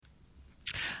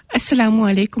Assalamu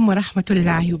alaikum wa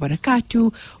rahmatullahi wa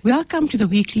barakatuh. Welcome to the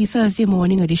weekly Thursday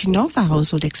morning edition of the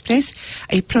Household Express,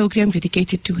 a program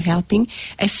dedicated to helping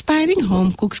aspiring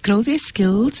home cooks grow their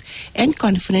skills and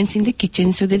confidence in the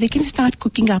kitchen so that they can start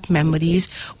cooking up memories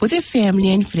with their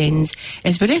family and friends,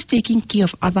 as well as taking care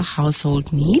of other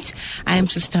household needs. I am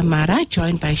Sister Mara,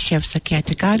 joined by Chef Zakia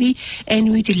Tagari, and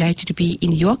we're delighted to be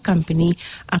in your company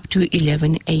up to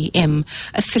 11 a.m.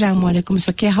 Assalamu alaikum,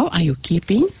 Zakia. How are you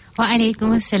keeping? Wa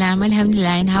alaikum assalam, alhamdulillah,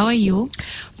 and how are you?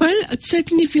 Well, it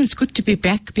certainly feels good to be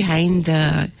back behind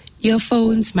the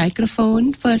earphones,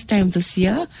 microphone, first time this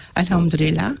year,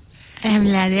 alhamdulillah.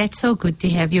 Alhamdulillah, that's so good to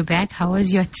have you back. How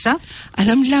was your trip?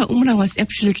 Alhamdulillah, Umrah was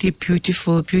absolutely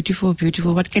beautiful, beautiful,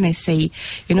 beautiful. What can I say?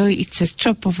 You know, it's a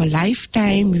trip of a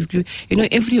lifetime. You know,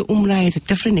 every Umrah is a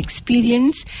different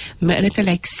experience. May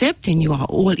Allah accept, and you are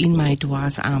all in my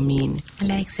du'as. Ameen.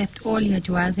 Allah accept all your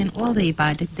du'as and all the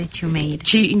ibadat that you made.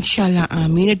 Gee, inshallah,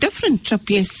 ameen. A different trip,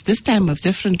 yes. This time a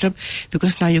different trip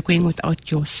because now you're going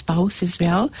without your spouse as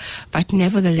well. But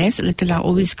nevertheless, Allah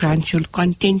always grants you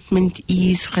contentment,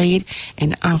 ease, khair,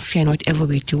 and afia in whatever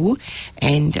we do.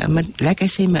 And like I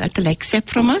say, may Allah accept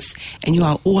from us, and you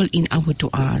are all in our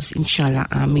du'as, inshallah,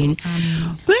 ameen.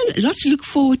 Well, lots to look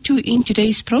forward to in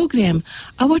today's program.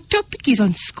 Our topic is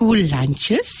on school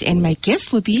lunches, and my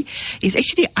guest is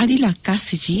actually Adila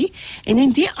Kasuji. And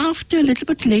then thereafter, a little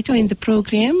bit later in the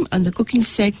program, on the cooking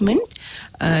segment,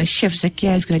 Chef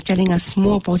Zakia is going to telling us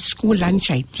more about school lunch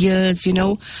ideas. You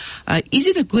know, is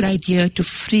it a good idea to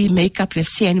make up your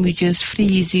sandwiches,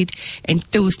 freeze it, and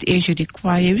toast as you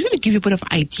require? We're going to give you a bit of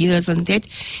ideas on that.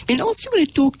 Then also we're going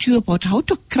to talk to you about how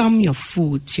to crumb your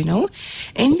foods, you know.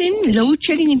 And then load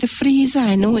shedding in the freezer.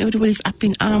 I know everybody's up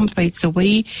in arms, but it's the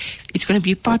way it's going to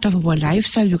be part of our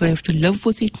lifestyle. We're going to have to live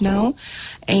with it now.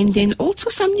 And then also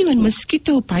something on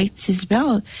mosquito bites as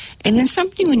well. And then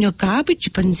something on your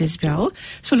garbage bins as well.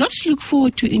 So lots to look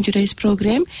forward to in today's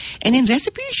program. And then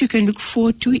recipes you can look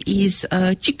forward to is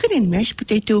chicken and mashed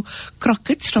potato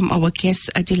croquettes from our guest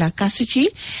Adila Kasuji.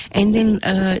 And then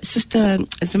Sister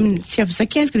Chef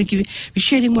Zakia is going to be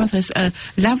sharing with us a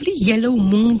lovely yellow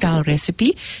moong dal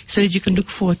recipe so that you can look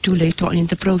forward to later on in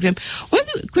the program. Well,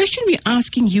 the question we're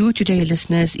asking you today,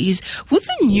 listeners, is with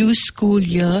the new school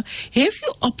year, have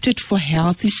you opted for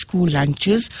healthy school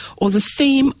lunches or the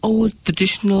same old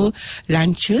traditional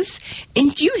lunches?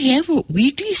 And do you have a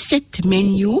weekly set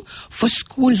menu for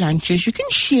school lunches? You can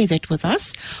share that with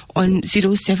us on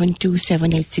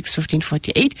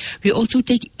 072-786-1548. We also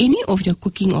take any of your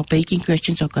cooking or baking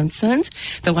questions or concerns.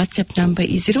 The WhatsApp number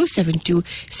is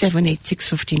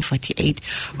 072-786-1548.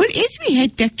 Well, as we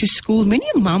head back to school, many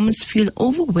moms feel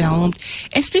overwhelmed,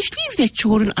 especially if their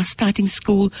children are starting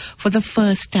school for the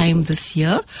first time this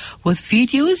year, with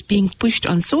videos being pushed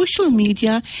on social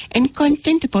media and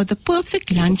content about the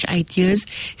perfect lunch ideas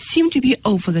seem to be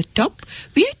over the top.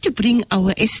 We had to bring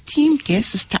our esteemed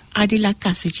guest, Sister Adila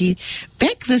Kasuji,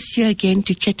 back this year again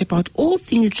to chat about all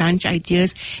things lunch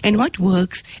ideas and what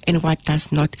works and what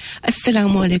does not.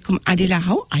 Assalamu alaikum, Adila.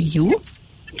 How are you?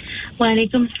 Wa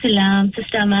alaikum salam,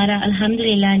 Sister Amara.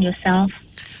 Alhamdulillah, and yourself?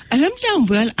 Alhamdulillah, I'm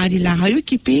well, Adila. How are you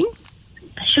keeping?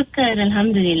 Shukr,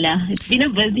 alhamdulillah. It's been a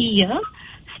busy year,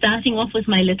 starting off with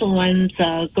my little ones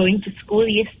going to school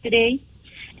yesterday.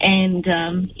 And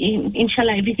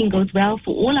inshallah, everything goes well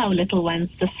for all our little ones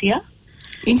this year.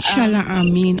 Inshallah,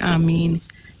 ameen, ameen.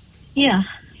 Yeah,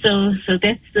 so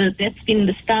that's been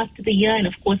the start of the year, and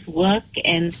of course work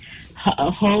and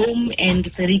home and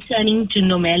the returning to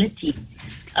normality.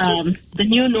 The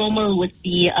new normal with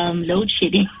the load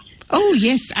shedding. Oh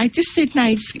yes, I just said now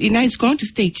it's gone to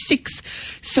stage 6.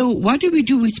 So what do we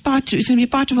do? It's going to be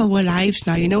part of our lives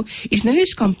now. You know, it's not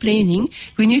just complaining.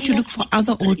 We need to look for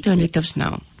other alternatives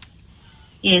now.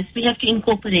 Yes, we have to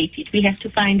incorporate it. We have to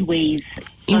find ways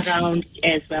around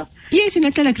as well. Yes, and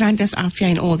Allah grant us afia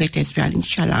and all that as well,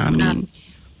 inshallah, ameen.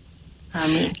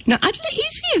 Amen. Now, Adila,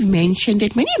 as we have mentioned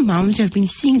that many moms have been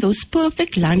seeing those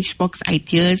perfect lunchbox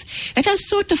ideas that are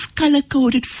sort of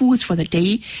color-coded foods for the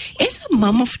day. As a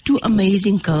mom of 2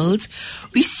 amazing girls,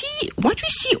 what we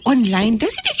see online,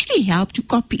 does it actually help to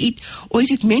copy it, or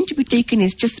is it meant to be taken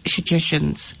as just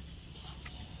suggestions?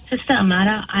 Sister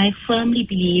Amara, I firmly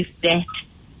believe that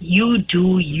you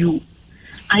do you.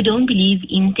 I don't believe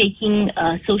in taking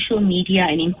social media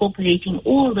and incorporating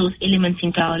all those elements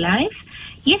into our lives.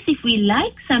 Yes, if we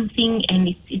like something and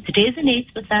it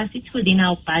resonates with us, it's within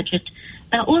our budget,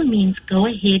 by all means, go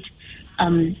ahead,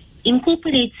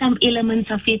 incorporate some elements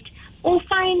of it, or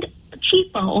find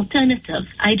cheaper alternatives.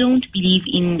 I don't believe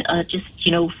in just,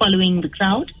 following the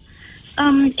crowd.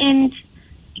 And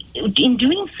in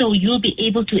doing so, you'll be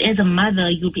able to, as a mother,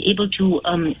 you'll be able to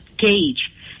gauge.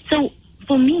 So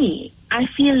for me, I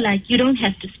feel like you don't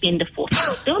have to spend a fortune.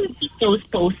 Don't keep those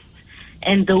posts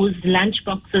and those lunch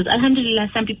boxes. Alhamdulillah,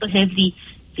 some people have the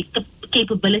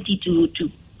capability to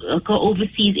go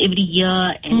overseas every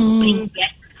year and bring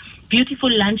back beautiful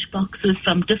lunch boxes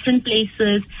from different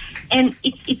places, and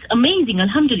it's amazing,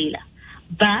 alhamdulillah.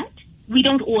 But we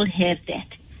don't all have that.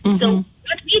 So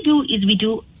what we do is we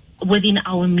do within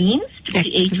our means to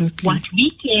create what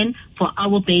we can for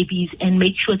our babies and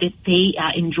make sure that they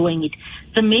are enjoying it.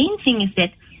 The main thing is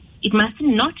that it must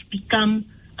not become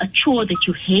a chore that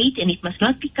you hate, and it must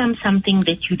not become something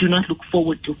that you do not look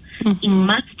forward to. It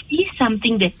must be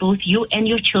something that both you and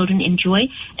your children enjoy,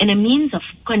 and a means of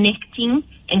connecting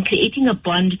and creating a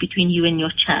bond between you and your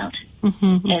child as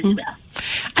well.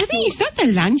 I think it's not the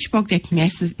lunchbox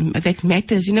that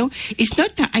matters, you know. It's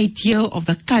not the idea of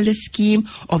the color scheme,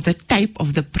 of the type,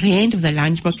 of the brand of the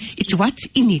lunchbox. It's what's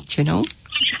in it, you know.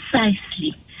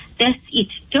 Precisely. That's it.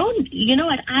 You know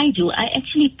what I do? I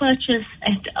actually purchase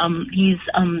at these,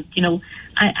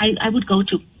 I would go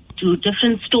to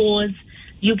different stores.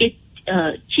 You get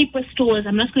cheaper stores.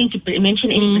 I'm not going to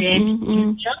mention any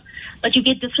brand here, but you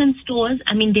get different stores.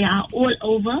 I mean, they are all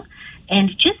over. And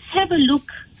just have a look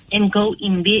and go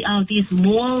in. There are these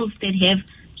malls that have,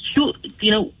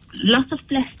 lots of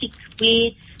plastic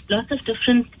ware, lots of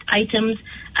different items.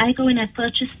 I go and I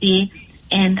purchase there,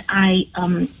 and I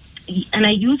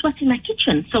use what's in my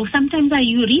kitchen. So sometimes I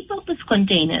use repurposed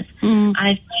containers.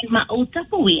 I find my old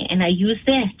Tupperware and I use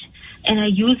that. And I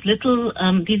use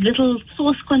these little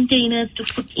sauce containers to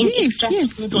put in extra or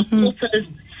sauces.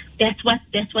 That's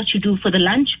what you do for the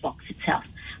lunchbox itself.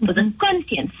 For the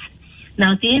contents.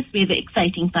 Now there's where the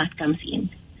exciting part comes in.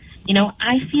 You know,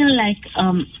 I feel like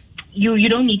you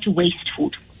don't need to waste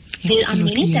food. There are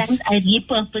many times I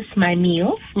repurpose my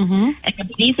meals, and I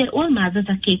believe that all mothers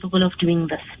are capable of doing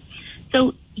this.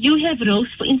 So you have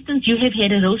roast, for instance, you have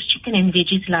had a roast chicken and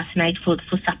veggies last night for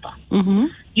supper.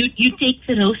 You take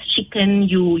the roast chicken,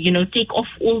 you take off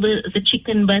all the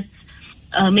chicken bits,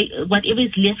 whatever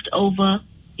is left over,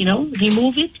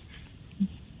 remove it.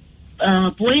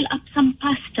 Boil up some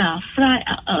pasta,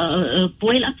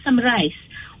 boil up some rice,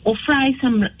 or fry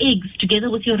some eggs together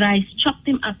with your rice, chop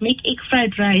them up, make egg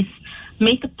fried rice,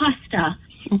 make a pasta.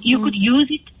 You could use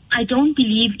it. I don't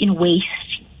believe in waste.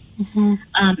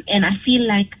 And I feel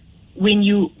like when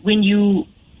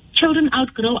children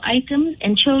outgrow items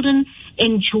and children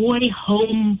enjoy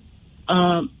home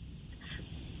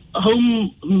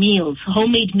meals,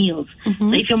 homemade meals.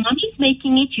 So if your mommy is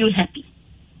making it, you're happy.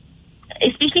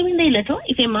 Especially when they're little,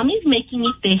 if their mommy is making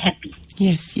it, they're happy.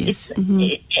 Yes. I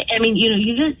mean,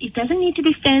 it doesn't need to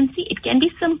be fancy. It can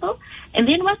be simple. And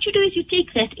then what you do is you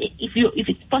take that, if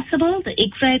it's possible, the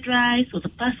egg fried rice or the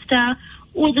pasta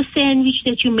or the sandwich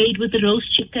that you made with the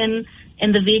roast chicken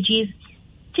and the veggies.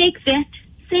 Take that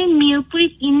same meal, put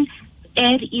it in,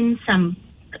 add in some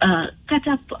cut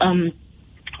up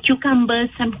cucumbers,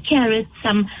 some carrots,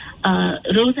 some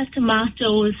rosa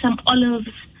tomatoes, some olives.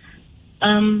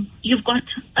 You've got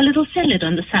a little salad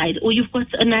on the side, or you've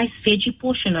got a nice veggie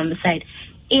portion on the side.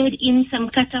 Add in some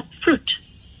cut up fruit.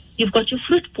 You've got your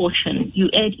fruit portion. You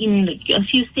add in a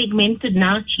few segmented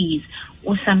naartjies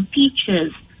or some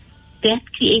peaches. That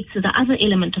creates the other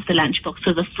element of the lunchbox.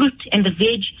 So the fruit and the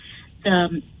veg,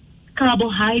 the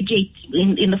carbohydrate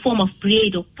in the form of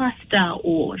bread or pasta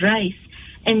or rice,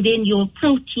 and then your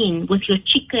protein with your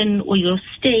chicken or your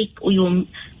steak or your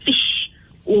fish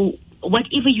or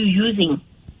whatever you're using.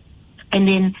 And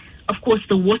then, of course,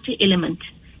 the water element.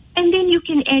 And then you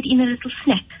can add in a little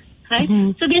snack, right?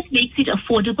 So that makes it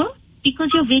affordable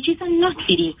because your veggies are not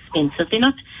very expensive.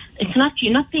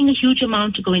 You're not paying a huge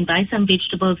amount to go and buy some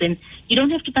vegetables, and you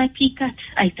don't have to buy pre-cut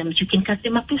items. You can cut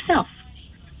them up yourself.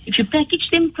 If you package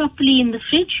them properly in the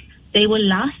fridge, they will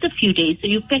last a few days. So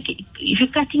if you're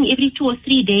cutting every 2 or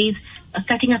 3 days,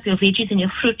 cutting up your veggies and your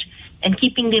fruit and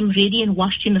keeping them ready and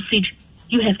washed in the fridge,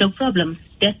 you have no problem.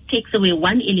 That takes away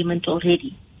one element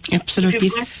already. Absolutely.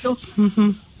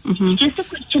 It's just a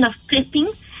question of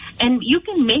prepping, and you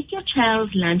can make your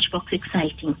child's lunchbox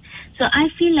exciting. So I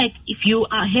feel like if you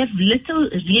have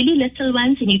really little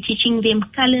ones, and you're teaching them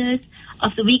colors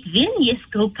of the week, then yes,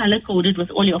 go color coded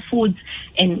with all your foods,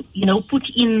 and put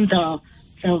in the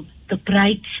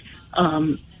bright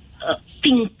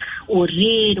pink or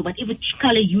red or whatever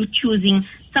color you're choosing.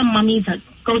 Some mummies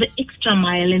go the extra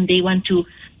mile and they want to,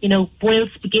 boil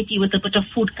spaghetti with a bit of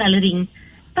food coloring.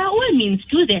 By all means,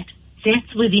 do that.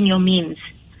 That's within your means.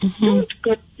 You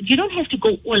don't have to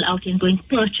go all out and go and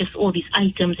purchase all these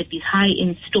items at these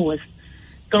high-end stores.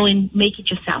 Go and make it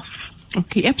yourself.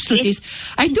 Okay, absolutely. Yes.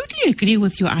 I totally agree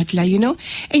with you, Adla,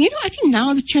 And, I think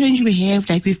now the challenge we have,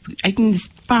 I think this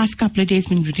past couple of days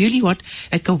been really hot,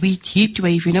 like a heat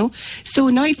wave, So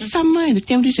now it's summer and the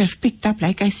temperatures have picked up,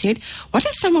 like I said. What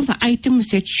are some of the items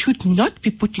that should not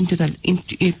be put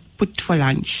put for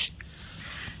lunch?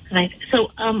 Right.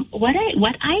 So what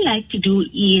I like to do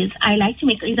is I like to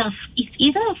make either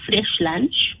a fresh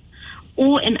lunch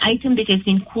or an item that has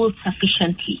been cooled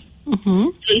sufficiently. Mm-hmm.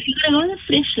 So if you're going to go the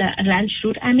fresh lunch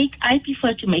route, I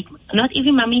prefer to make. Not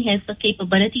every mummy has the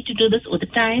capability to do this all the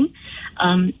time.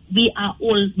 We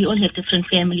all have different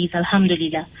families,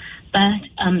 alhamdulillah, but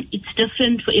it's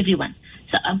different for everyone.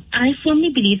 So I firmly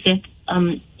believe that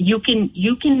you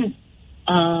can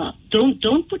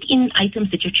don't put in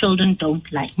items that your children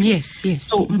don't like. Yes.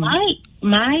 So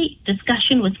my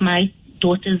discussion with my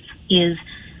daughters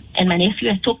and my nephew,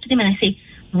 I talk to them and I say,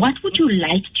 what would you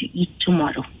like to eat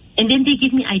tomorrow? And then they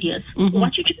give me ideas. Mm-hmm.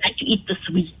 What would you like to eat this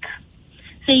week?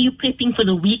 Say you're prepping for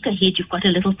the week ahead, you've got a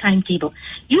little timetable.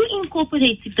 You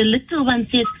incorporate, if the little one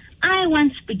says, I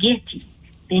want spaghetti,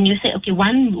 then you say, okay,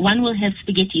 one will have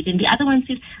spaghetti. Then the other one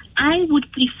says, I would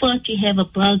prefer to have a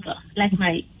burger. Like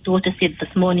my daughter said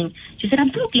this morning. She said,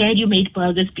 I'm so glad you made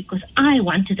burgers because I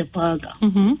wanted a burger.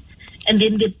 Mm-hmm. And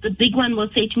then the big one will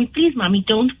say to me, please, mommy,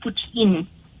 don't put in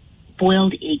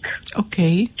boiled egg.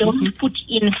 Okay. Don't put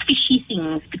in fishy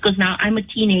things because now I'm a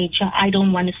teenager. I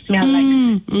don't want to smell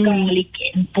like garlic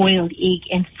and boiled egg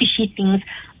and fishy things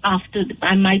after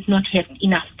I might not have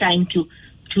enough time to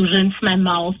rinse my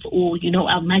mouth or,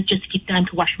 I might just get time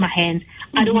to wash my hands.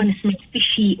 I don't want to smell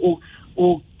fishy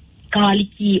or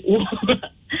garlicky or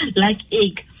like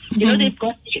egg. They've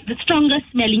got the strongest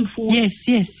smelling food. Yes.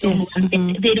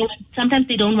 Sometimes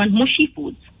they don't want mushy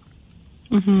foods.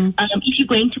 Mm-hmm. If you're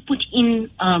going to put in,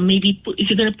 if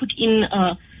you're going to put in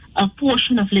a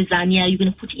portion of lasagna, you're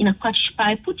going to put in a cottage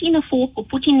pie, put in a fork or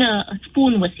put in a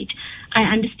spoon with it. I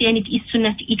understand it is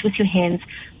sunnah to eat with your hands,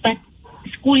 but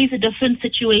school is a different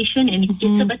situation and it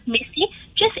gets a bit messy.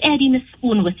 Just add in a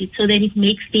spoon with it so that it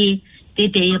makes their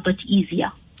day a bit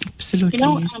easier. Absolutely.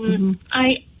 Yes.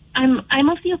 I'm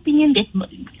of the opinion that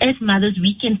as mothers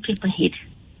we can prep ahead,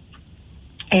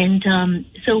 and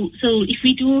so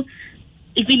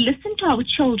if we listen to our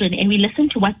children and we listen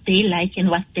to what they like and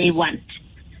what they want,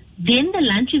 then the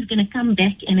lunch is going to come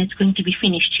back and it's going to be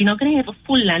finished. You're not going to have a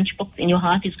full lunchbox and your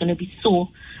heart is going to be sore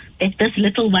that this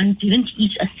little one didn't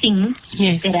eat a thing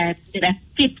that I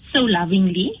prepped so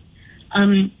lovingly.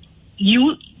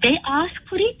 They ask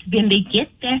for it, then they get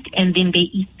that, and then they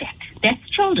eat that. That's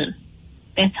children.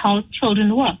 That's how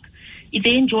children work. If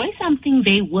they enjoy something,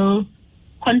 they will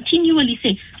continually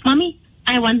say, Mommy,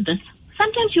 I want this.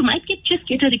 Sometimes you might just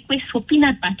get a request for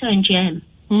peanut butter and jam.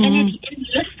 And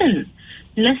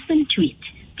listen to it,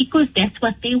 because that's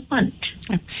what they want.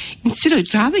 Instead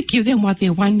of rather give them what they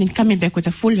want than coming back with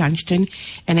a full lunch tin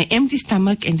and an empty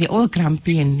stomach and they're all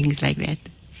grumpy and things like that.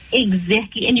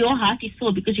 Exactly. And your heart is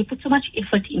sore because you put so much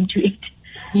effort into it.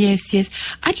 Yes.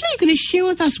 I'd like you to share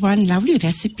with us one lovely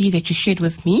recipe that you shared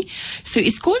with me. So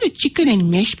it's called a chicken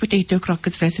and mashed potato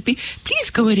croquettes recipe. Please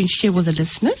go ahead and share with the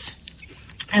listeners.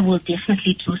 I will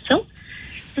definitely do so.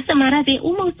 Sister Mara,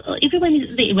 everyone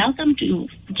is welcome to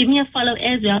give me a follow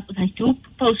as well, because I do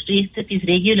post recipes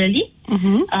regularly.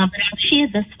 Mm-hmm. But I'll share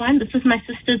this one. This is my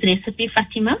sister's recipe,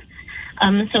 Fatima.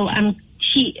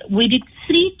 We did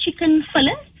 3 chicken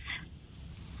fillets.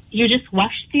 You just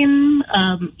wash them,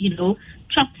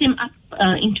 chop them up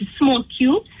into small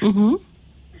cubes. Mm-hmm.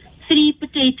 3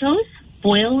 potatoes,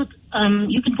 boiled.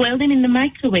 You can boil them in the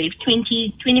microwave,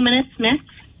 20 minutes max.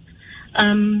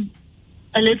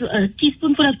 A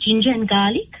teaspoonful of ginger and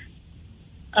garlic,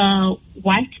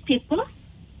 white pepper,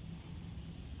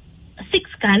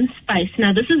 6 gun spice.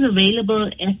 Now this is available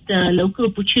at the local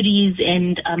butcheries,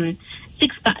 and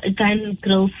 6 gun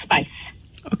grill spice.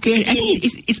 Okay, I think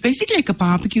it's basically like a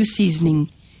barbecue seasoning.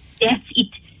 That's it.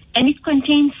 And it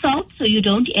contains salt, so you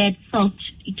don't add salt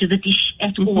to the dish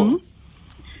at all.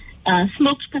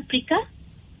 Smoked paprika,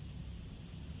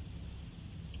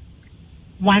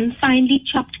 1 finely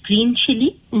chopped green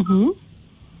chili, 2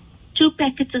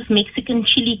 packets of Mexican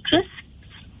chili crisps,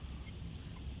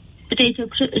 potato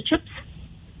chips,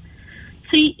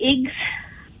 3 eggs,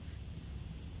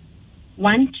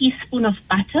 1 teaspoon of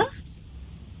butter,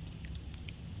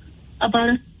 about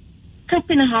a cup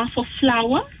and a half of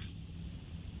flour,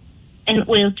 and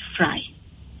oil to fry.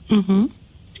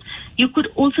 You could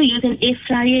also use an air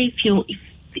fryer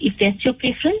if that's your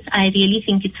preference. I really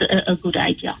think it's a good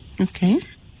idea. Okay.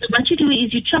 So what you do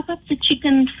is you chop up the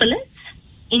chicken fillets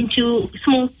into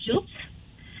small cubes,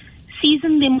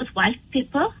 season them with white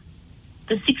pepper,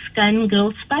 the 6 gun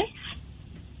grill spice,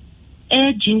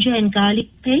 add ginger and garlic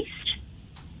paste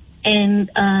and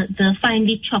the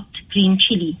finely chopped green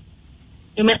chili.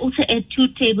 You may also add 2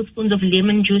 tablespoons of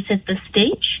lemon juice at this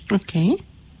stage. Okay.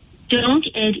 Don't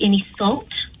add any salt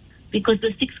because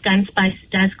the 6-gun spice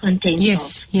does contain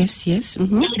salt. Yes.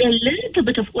 Mm-hmm. Add a little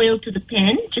bit of oil to the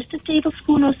pan, just a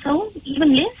tablespoon or so,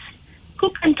 even less.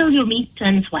 Cook until your meat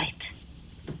turns white.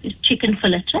 It's chicken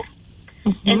fillet.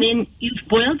 Mm-hmm. And then you've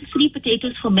boiled 3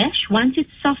 potatoes for mash. Once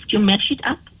it's soft, you mash it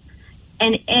up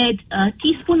and add a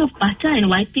teaspoon of butter and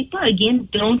white pepper. Again,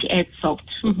 don't add salt.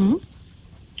 Mm-hmm.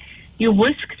 You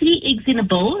whisk 3 eggs in a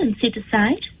bowl and set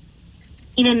aside.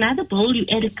 In another bowl, you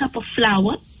add a cup of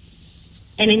flour.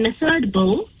 And in the third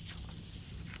bowl,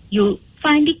 you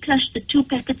finely crush the 2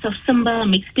 packets of Simba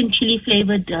Mexican chili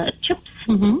flavored chips.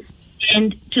 Mm-hmm.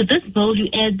 And to this bowl, you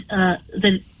add a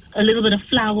little bit of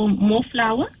flour, more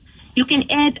flour. You can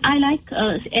add, I like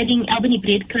adding Albany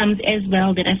breadcrumbs as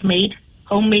well that I've made,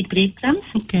 homemade breadcrumbs.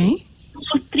 Okay.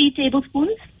 So 3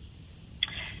 tablespoons.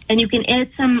 And you can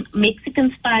add some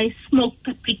Mexican spice, smoked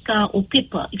paprika or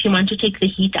pepper if you want to take the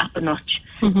heat up a notch.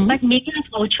 Mm-hmm. But many of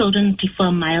our children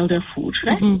prefer milder food,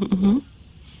 right? Mm-hmm.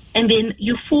 And then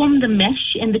you form the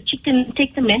mash and the chicken,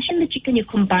 take the mash and the chicken, you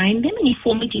combine them and you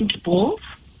form it into balls,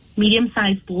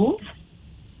 medium-sized balls.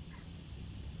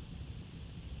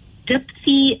 Dip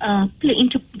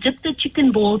the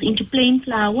chicken balls into plain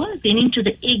flour, then into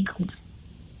the egg.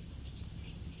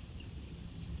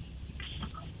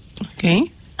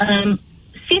 Okay.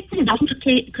 Set them down to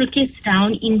croquettes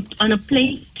down on a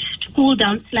plate to cool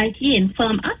down slightly and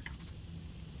firm up.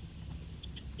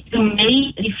 You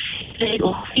may refrigerate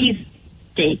or freeze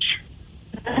stage.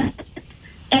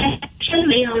 Add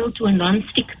oil to a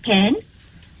non-stick pan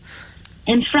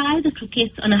and fry the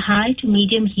croquettes on a high to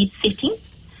medium heat setting,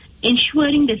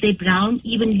 ensuring that they brown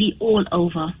evenly all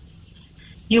over.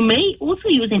 You may also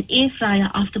use an air fryer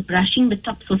after brushing the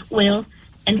tops with oil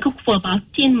and cook for about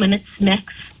 10 minutes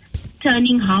max,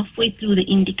 turning halfway through the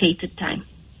indicated time.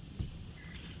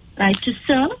 Right, to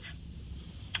serve,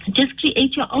 just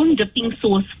create your own dipping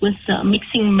sauce with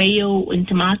mixing mayo and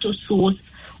tomato sauce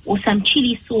or some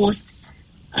chili sauce.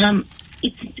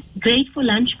 It's great for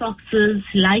lunch boxes,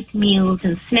 light meals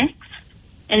and snacks,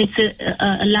 and it's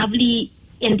a lovely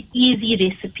and easy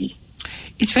recipe.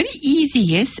 It's very easy,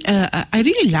 yes. I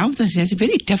really love this. It's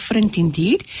very different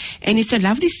indeed. And it's a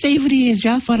lovely savory as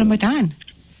well for Ramadan.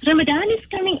 Ramadan is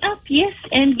coming up, yes,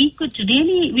 and we could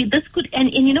really,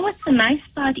 and you know what's the nice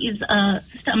part is,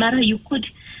 Sister Amara, you could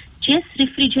just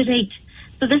refrigerate.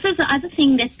 So this is the other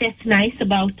thing that's nice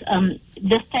about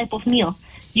this type of meal.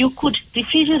 You could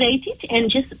refrigerate it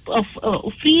and just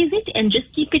freeze it and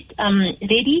just keep it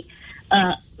ready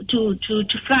to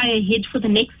fry ahead for the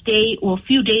next day or a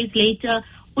few days later,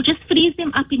 or just freeze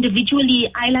them up individually.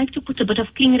 I like to put a bit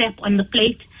of cling wrap on the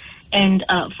plate and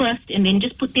first, and then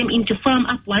just put them into firm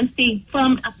up. Once they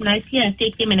firmed up nicely, I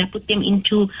take them and I put them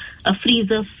into a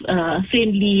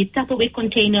freezer-friendly Tupperware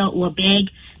container or a bag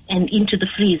and into the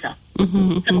freezer.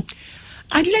 Mm-hmm. So,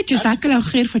 Adila, Jazakallah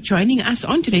khair for joining us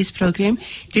on today's program.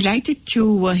 Delighted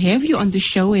to have you on the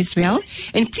show as well.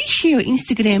 And please share your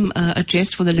Instagram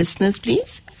address for the listeners,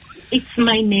 please. It's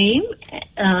my name.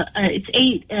 It's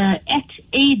at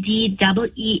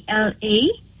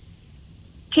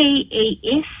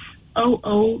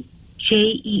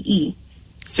ADELAKASOOJEE.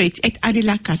 So it's at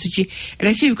Adila Kasuji. And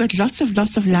I see you've got lots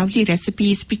of lovely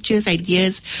recipes, pictures,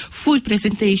 ideas, food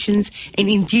presentations, and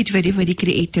indeed very, very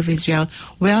creative as well.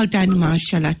 Well done,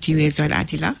 mashallah, to you as well,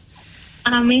 Adila.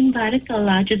 Ameen,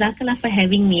 barakallah. Jazakallah for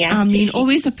having me. Ameen.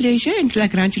 Always a pleasure, and I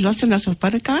grant you lots and lots of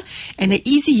barakah and an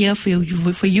easy year for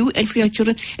you and for your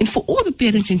children and for all the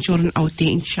parents and children out there,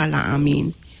 inshallah.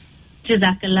 Ameen.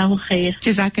 Jazakallah khair.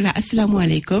 Jazakallah. Assalamu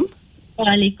alaikum. Wa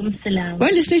alaikum salam.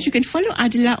 Well, listeners, you can follow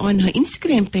Adila on her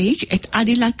Instagram page at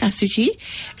Adila Kasuji,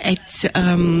 at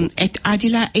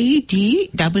Adila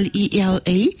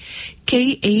ADELAKASOOJEE.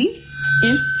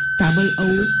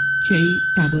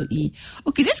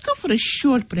 Okay, let's go for a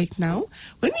short break now.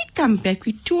 When we come back,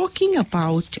 we're talking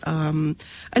about a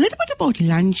little bit about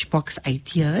lunchbox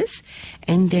ideas,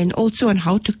 and then also on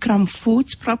how to crumb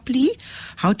foods properly,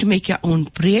 how to make your own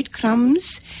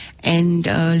breadcrumbs, and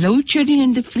load shedding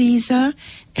in the freezer,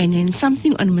 and then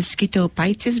something on mosquito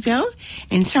bites as well,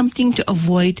 and something to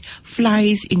avoid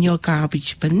flies in your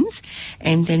garbage bins.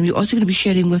 And then we're also going to be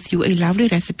sharing with you a lovely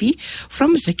recipe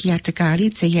from Zakia Takari.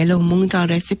 It's a yellow mung dal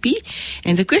recipe.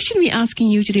 And the question we're asking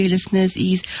you today, listeners,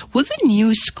 is with the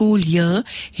new school year,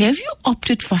 have you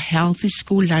opted for healthy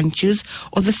school lunches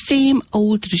or the same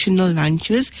old traditional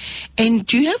lunches? And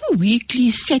do you have a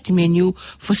weekly set menu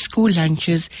for school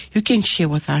lunches? You can share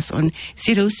with us us on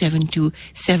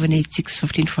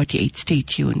 072-786-1548. Stay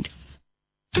tuned.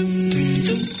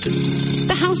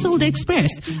 The Household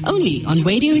Express, only on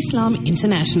Radio Islam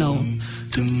International.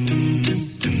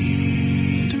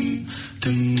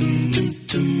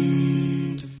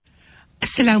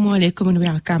 Assalamu alaikum and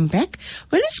welcome back.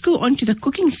 Well, let's go on to the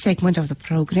cooking segment of the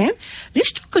program.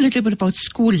 Let's talk a little bit about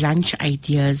school lunch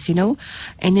ideas, and then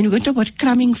we're going to talk about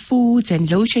crumbing foods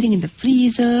and load shedding in the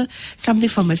freezer, something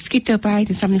for mosquito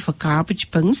bites and something for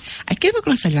garbage bins. I came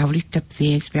across a lovely tip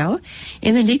there as well.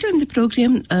 And then later in the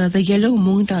program, the yellow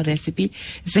moong dal recipe,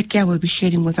 Zakia will be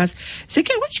sharing with us.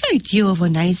 Zakia, what's your idea of a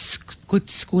nice, good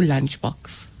school lunch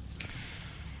box?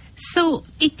 So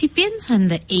it depends on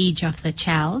the age of the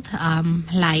child.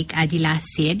 Like Adila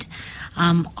said,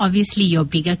 obviously your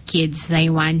bigger kids,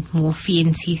 they want more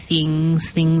fancy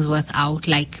things without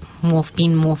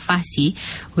being more fussy,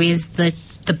 whereas the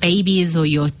babies or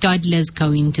your toddlers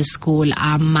going to school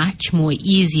are much more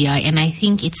easier, and I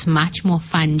think it's much more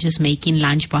fun just making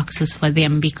lunch boxes for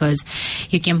them, because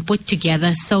you can put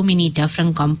together so many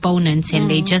different components and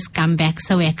they just come back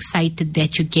so excited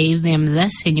that you gave them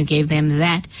this and you gave them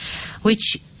that,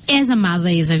 which as a mother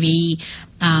is a very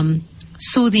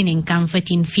soothing and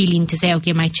comforting feeling to say,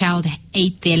 okay, my child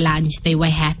ate their lunch, they were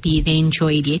happy, they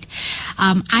enjoyed it.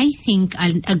 I think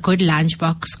a good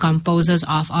lunchbox composes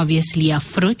of obviously a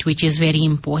fruit, which is very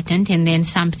important, and then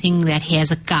something that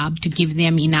has a carb to give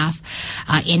them enough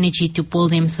energy to pull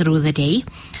them through the day.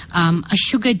 A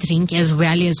sugar drink as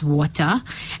well as water,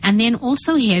 and then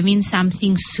also having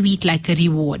something sweet like a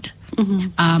reward.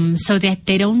 So that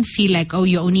they don't feel like, oh,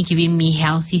 you're only giving me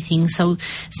healthy things. So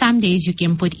some days you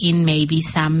can put in maybe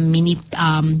some mini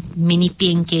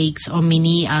pancakes or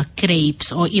mini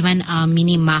crepes, or even a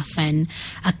mini muffin,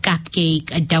 a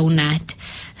cupcake, a donut,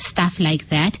 stuff like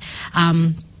that.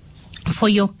 For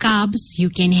your carbs, you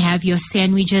can have your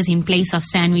sandwiches. In place of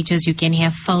sandwiches, you can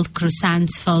have filled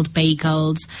croissants, filled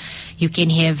bagels. You can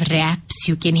have wraps.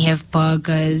 You can have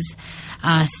burgers.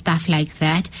 Stuff like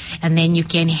that, and then you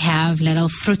can have little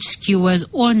fruit skewers,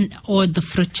 or the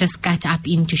fruit just cut up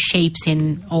into shapes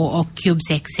or cubes,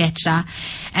 etc.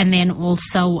 And then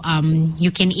also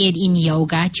you can add in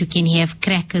yogurt. You can have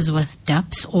crackers with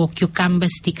dips, or cucumber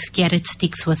sticks, carrot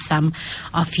sticks with some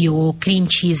of your cream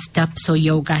cheese dips or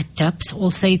yogurt dips.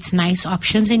 Also, it's nice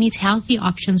options and it's healthy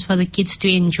options for the kids to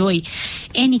enjoy,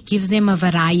 and it gives them a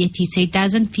variety, so it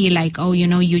doesn't feel like, oh,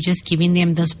 you're just giving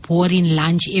them this boring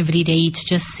lunch every day. It's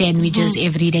just sandwiches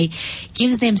every day.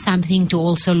 Gives them something to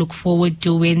also look forward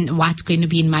to when what's going to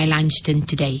be in my lunch tin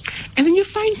today. And then you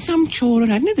find some children,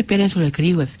 I know the parents will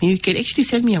agree with me, you can actually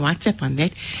send me a WhatsApp on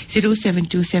that,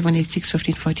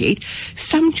 072-786-1548.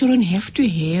 Some children have to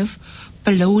have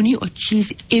bologna or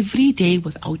cheese every day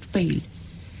without fail.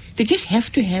 They just have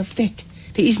to have that.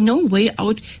 There is no way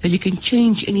out that you can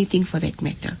change anything for that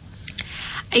matter.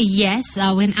 Yes,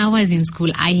 when I was in school,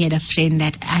 I had a friend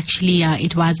that actually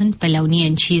it wasn't bologna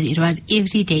and cheese, it was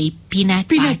everyday peanut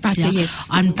butter yes,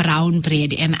 on brown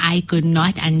bread, and I could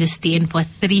not understand for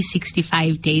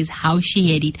 365 days how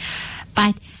she had it.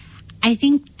 But I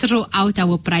think throughout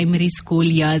our primary school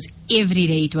years, every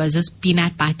day it was just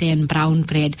peanut butter and brown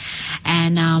bread,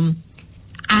 and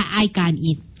I can't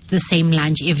eat the same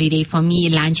lunch every day. For me,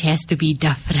 lunch has to be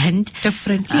different.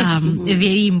 Yes.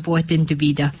 Very important to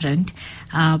be different.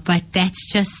 But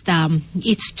that's just,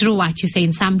 it's true what you're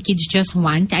saying. Some kids just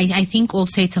want, I think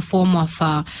also it's a form of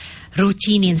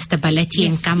routine and stability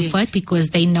and comfort, because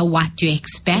they know what to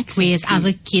expect, whereas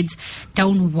other kids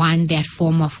don't want that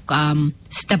form of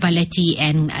stability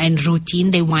and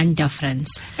routine. They want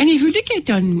difference. And if you look at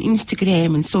on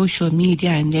Instagram and social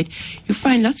media and that, you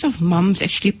find lots of mums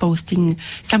actually posting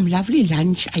some lovely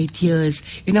lunch ideas,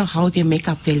 how they make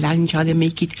up their lunch, how they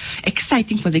make it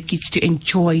exciting for the kids to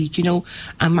enjoy it,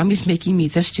 mom is making me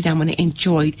this today, I'm going to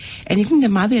enjoy it. And even the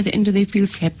mother at the end of the day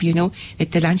feels happy,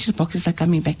 that the lunch boxes are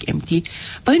coming back empty.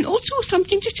 But then also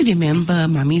something just to remember,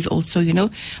 mummies also,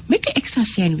 make an extra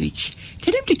sandwich.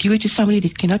 Tell them to give it to somebody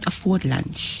that cannot afford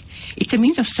lunch. It's a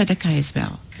means of sadaqah as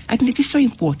well. I think it is so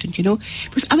important,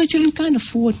 because other children can't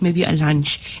afford maybe a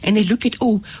lunch, and they look at,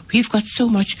 oh, we've got so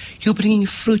much, you're bringing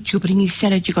fruit, you're bringing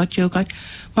salad, you got yogurt.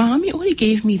 Mommy only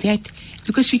gave me that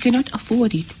because we cannot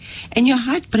afford it. And your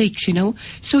heart breaks,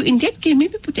 So in that case,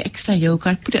 maybe put the extra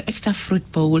yogurt, put an extra fruit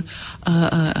bowl,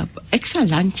 extra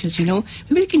lunches, Maybe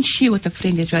you can share with a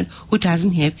friend as well who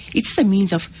doesn't have. It's a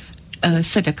means of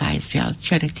sadaqah as well,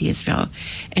 charity as well.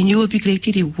 And you will be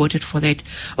greatly rewarded for that.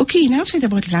 Okay, now I've said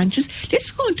about lunches.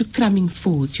 Let's go on to crumbing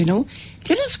foods,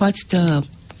 Tell us what's the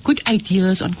good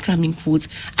ideas on crumbing foods.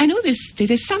 I know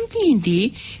there's something in there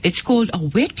that's called a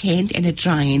wet hand and a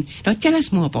dry hand. Now tell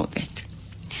us more about that.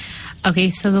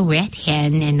 Okay, so the wet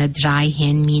hand and the dry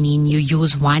hand, meaning you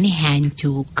use one hand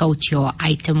to coat your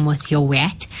item with your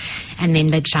wet, and then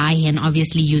the dry hand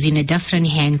obviously using a different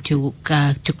hand to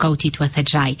coat it with a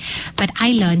dry. But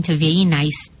I learned a very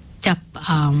nice tip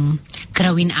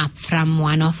growing up from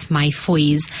one of my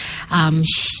foys.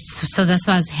 So this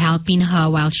was helping her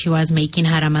while she was making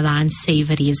her Ramadan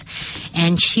savories,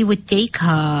 and she would take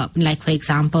her, like for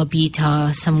example, be it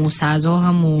her samosas or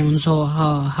her moons or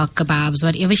her kebabs,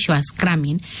 whatever she was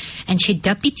crumbing, and she'd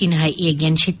dip it in her egg,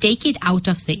 and she'd take it out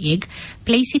of the egg,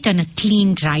 place it on a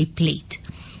clean dry plate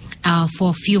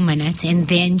for a few minutes, and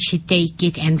then she'd take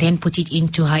it and then put it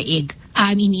into her egg.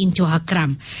 Into her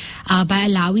crumb, by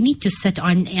allowing it to sit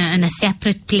on a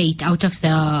separate plate out of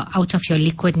your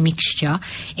liquid mixture.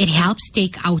 It helps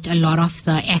take out a lot of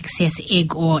the excess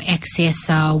egg or excess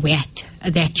wet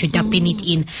that you're dumping it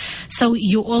in. So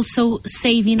you're also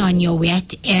saving on your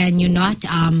wet, and you're not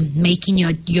making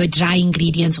your dry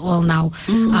ingredients all now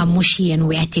mushy and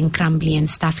wet and crumbly and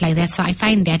stuff like that. So I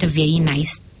find that a very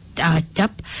nice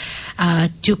tip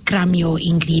to crumb your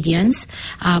ingredients.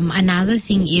 Another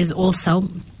thing is also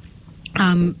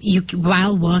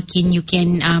while working you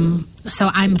can so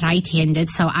I'm right-handed,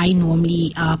 so I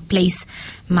normally place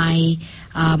my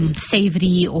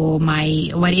savory or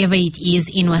my whatever it is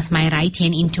in with my right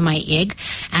hand into my egg,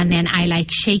 and then I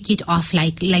shake it off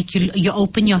like you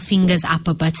open your fingers up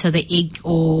a bit so the egg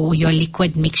or your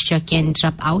liquid mixture can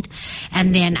drip out,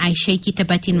 and then I shake it a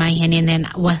bit in my hand, and then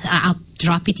I'll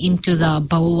drop it into the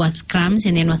bowl with crumbs,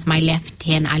 and then with my left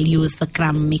hand I'll use the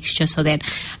crumb mixture so that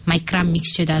my crumb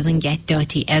mixture doesn't get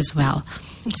dirty as well.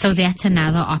 So that's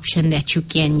another option that you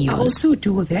can use. I also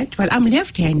do that. Well, I'm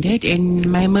left-handed,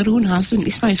 and my maroon husband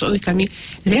Ismail is always telling me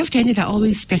left-handed are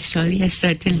always special. Yes,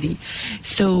 certainly.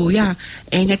 So yeah,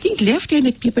 and I think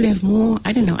left-handed people have more.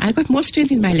 I don't know. I got more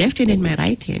strength in my left hand than my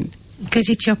right hand. Because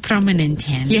it's your prominent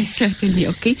hand. Yes, certainly.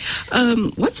 Okay.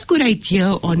 What's a good idea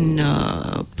on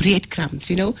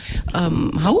breadcrumbs?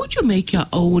 How would you make your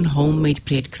own homemade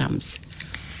breadcrumbs?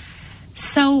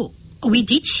 So we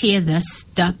did share this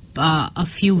tip a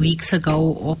few weeks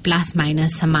ago, or plus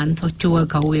minus a month or two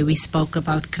ago, where we spoke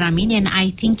about crumbing, and I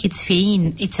think it's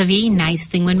a very nice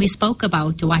thing. When we spoke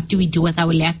about what do we do with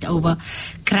our leftover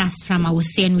crust from our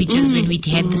sandwiches when we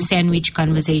had the sandwich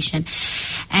conversation,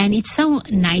 and it's so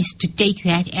nice to take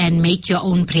that and make your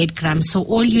own breadcrumbs. So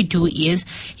all you do is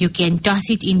you can toss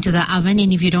it into the oven,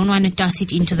 and if you don't want to toss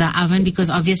it into the oven, because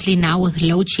obviously now with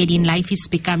load shedding, life is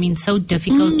becoming so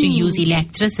difficult to use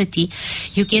electricity,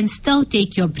 you can still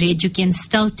take your bread, you can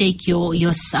still take your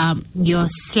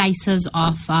slices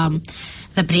of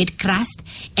the bread crust,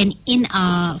 and in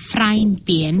a frying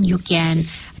pan you can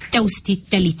toast it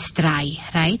till it's dry,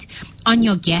 right, on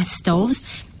your gas stoves.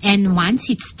 And once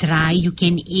it's dry, you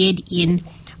can add in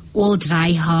all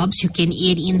dry herbs. You can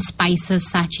add in spices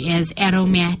such as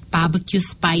aromat, barbecue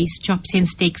spice, chops and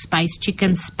steak spice,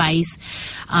 chicken spice,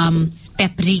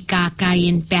 paprika,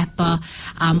 cayenne pepper.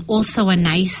 Also a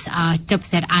nice tip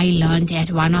that I learned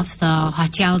at one of the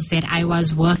hotels that I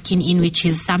was working in, which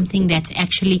is something that's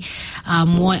actually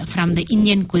more from the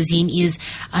Indian cuisine, is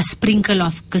a sprinkle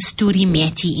of kasturi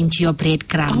methi into your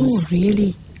breadcrumbs. Oh,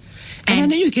 really? And I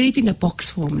know you get it in a box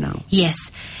form now.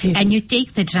 Yes. And you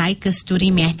take the dry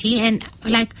kasturi methi, and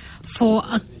for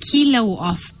a kilo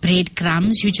of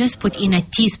breadcrumbs, you just put in a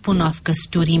teaspoon of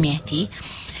kasturi methi,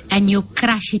 and you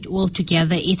crush it all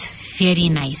together. It's very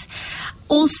nice.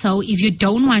 Also, if you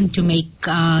don't want to make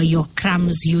your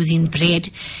crumbs using bread,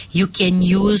 you can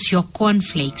use your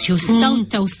cornflakes. You still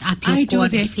toast up your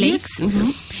cornflakes.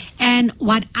 Yes. And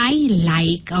what I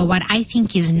like, what I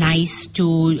think is nice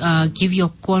to give your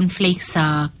cornflakes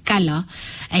a color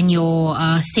and your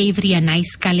savory a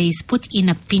nice color, is put in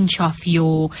a pinch of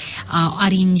your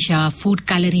orange food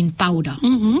coloring powder.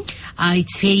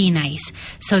 It's very nice.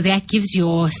 So that gives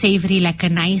your savory like a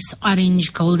nice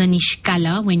orange goldenish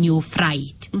color when you fry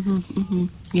it.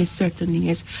 Yes, certainly,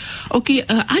 yes. Okay,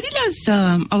 Adila's,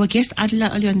 our guest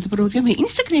Adila earlier on the program, her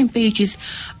Instagram page is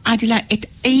Adila at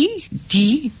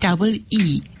ADEELA.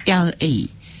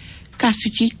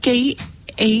 Kasuchi,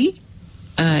 KASOOJEE.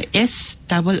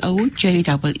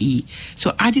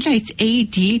 So Adila, it's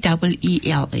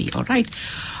ADEELA, all right.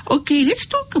 Okay, let's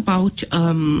talk about,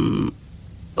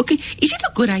 okay, is it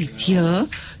a good idea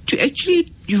to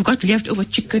actually, you've got leftover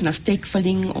chicken or steak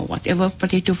filling or whatever,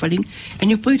 potato filling,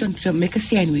 and you put it on to make a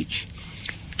sandwich?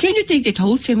 Can you take that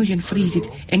whole sandwich and freeze it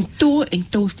and thaw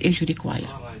and toast as you require?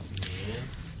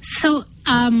 So,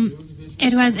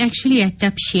 It was actually a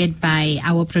tip shared by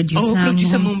our producer,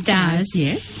 Mumtaz.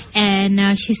 Yes.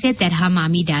 And she said that her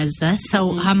mommy does this.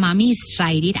 So her mommy's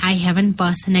tried it. I haven't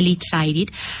personally tried it.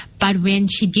 But when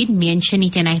she did mention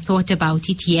it and I thought about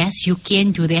it, yes, you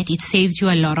can do that. It saves you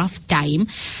a lot of time.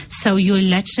 So you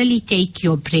literally take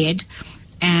your bread,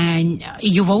 and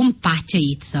you won't butter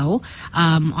it though.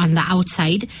 On the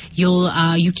outside,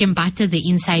 you can butter the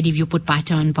inside if you put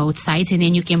butter on both sides, and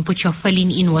then you can put your filling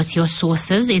in with your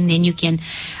sauces, and then you can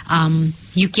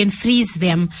freeze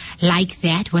them like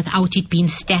that without it being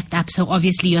stacked up. So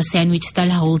obviously your sandwich still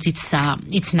holds its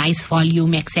nice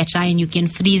volume, etc., and you can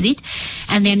freeze it,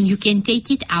 and then you can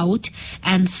take it out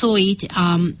and thaw it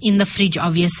in the fridge,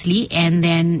 obviously, and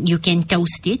then you can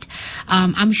toast it.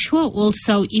 I'm sure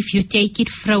also if you take it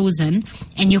frozen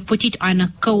and you put it on a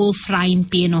coal frying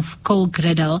pan or coal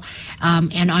griddle,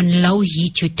 and on low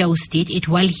heat you toast it, it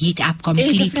will heat up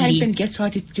completely. The frying pan gets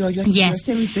hot,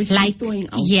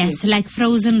 yes, like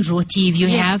frozen roti. If you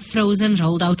have frozen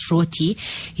rolled out roti,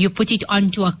 you put it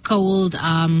onto a cold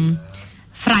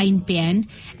frying pan,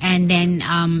 and then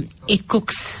it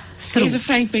cooks through. The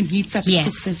frying pan heats up,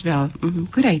 cooks as well. Mm-hmm.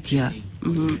 Good idea.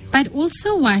 Mm-hmm. But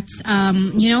also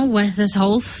with this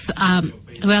whole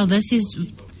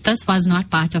this was not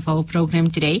part of our program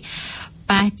today,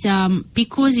 but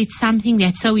because it's something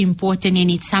that's so important and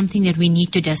it's something that we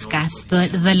need to discuss,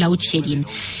 the load shedding.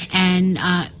 And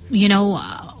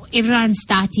everyone's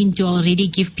starting to already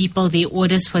give people their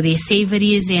orders for their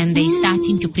savories, and they're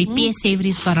starting to prepare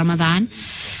savories for Ramadan.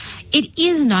 It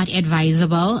is not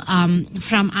advisable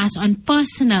from us on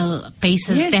personal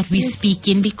basis that we speak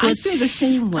in, because I feel the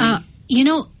same way.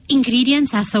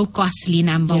 Ingredients are so costly,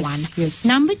 number one. Yes.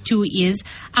 Number two is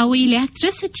our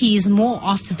electricity is more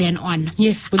off than on.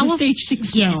 Yes, with the stage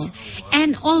 6 Yes. now.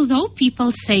 And although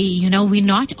people say, we're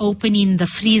not opening the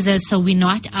freezers, so we're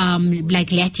not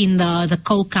letting the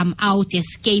cold come out,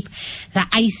 escape, the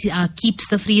ice keeps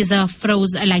the freezer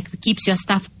frozen, keeps your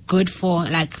stuff good for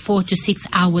 4 to 6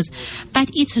 hours, but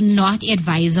it's not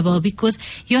advisable, because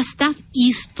your stuff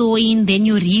is thawing, then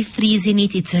you're refreezing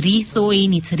it, it's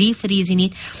re-thawing, it's refreezing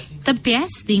it. The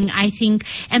best thing, I think,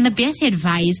 and the best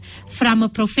advice from a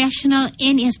professional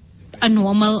and as a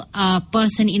normal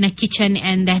person in a kitchen,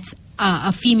 and that's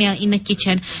a female in a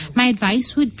kitchen, my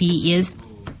advice would be is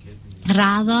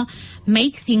rather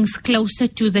make things closer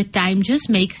to the time. Just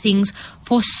make things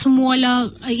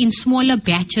in smaller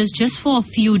batches, just for a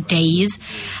few days.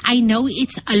 I know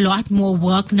it's a lot more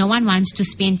work. No one wants to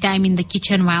spend time in the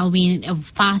kitchen while we're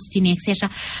fasting, etc.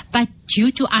 But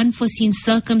due to unforeseen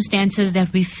circumstances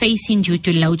that we're facing due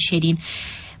to load shedding,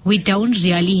 we don't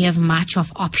really have much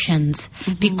of options,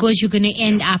 because you're going to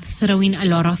end up throwing a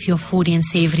lot of your food and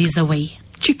savories away.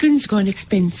 Chicken's gone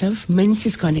expensive, mince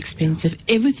has gone expensive,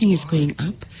 everything is going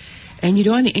up. And you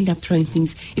don't want to end up throwing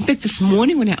things. In fact, this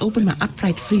morning when I opened my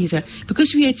upright freezer,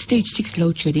 because we had stage 6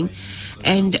 load shedding,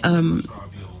 and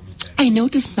I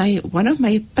noticed one of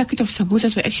my packet of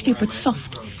samosas were actually a bit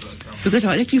soft, because I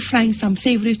was actually frying some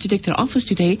savories to take to the office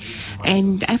today,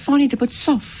 and I found it a bit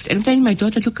soft. And I'm telling my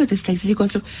daughter, look at this, I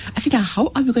said,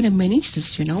 how are we going to manage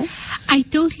this, I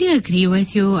totally agree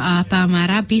with you,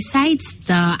 Pamara. Besides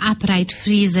the upright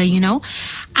freezer,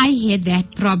 I had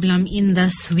that problem in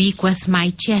this week with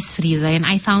my chest freezer, and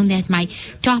I found that my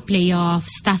top layer of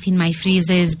stuff in my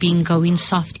freezer is going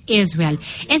soft as well.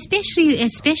 Especially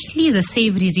the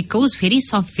savories, it goes very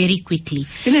soft very quickly.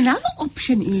 Then another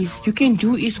option you can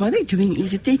do is, what they're doing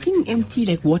is they're taking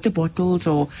empty water bottles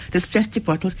or these plastic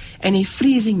bottles, and they're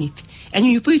freezing it, and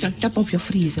you put it on top of your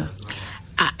freezer.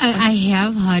 I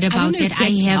have heard about it.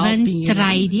 I haven't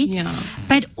tried it. Yeah.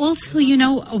 But also,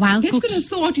 while cooking, it's going to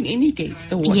thaw out in any case,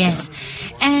 the water. Yes.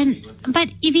 But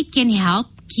if it can help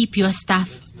keep your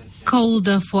stuff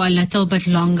colder for a little bit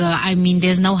longer,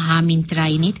 there's no harm in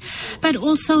trying it. But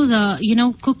also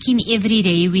cooking every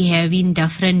day, we having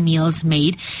different meals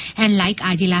made. And like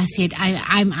Adila said,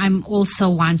 I'm also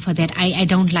one for that. I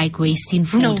don't like wasting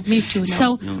food. No, me too.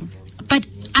 No. But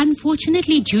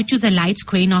unfortunately, due to the lights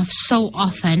going off so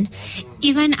often,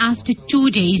 even after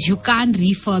 2 days, you can't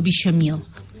refurbish a meal,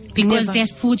 because that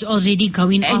food's already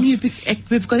going off. And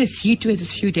we've got this heat with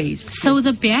this few days. So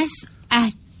the best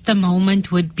at the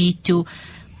moment would be to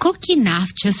cook enough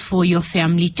just for your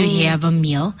family to have a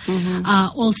meal.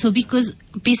 Also, because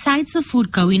besides the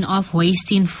food going off,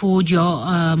 wasting food, you're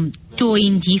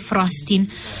thawing,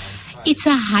 defrosting, it's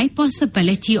a high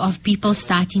possibility of people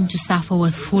starting to suffer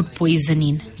with food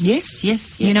poisoning. Yes.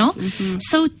 You know?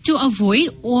 So to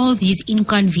avoid all these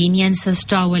inconveniences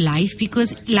to our life,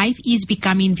 because life is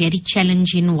becoming very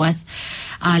challenging with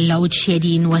load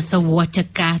shedding, with the water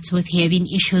cuts, with having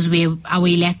issues where our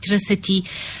electricity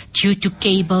due to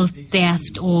cable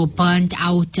theft or burnt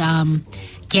out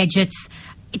gadgets,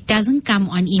 it doesn't come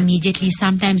on immediately.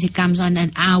 Sometimes it comes on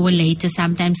an hour later,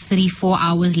 sometimes 3-4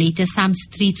 hours later. Some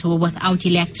streets were without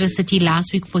electricity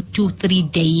last week for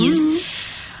 2-3 days.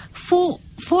 For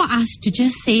us to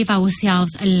just save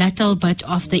ourselves a little bit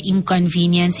of the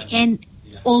inconvenience and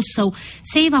also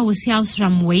save ourselves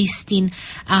from wasting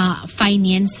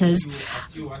finances,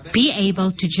 be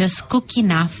able to just cook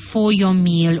enough for your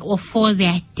meal or for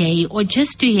that day, or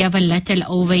just to have a little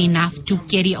over enough to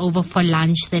carry over for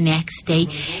lunch the next day.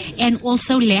 And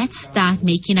also let's start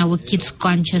making our kids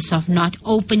conscious of not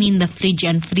opening the fridge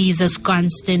and freezers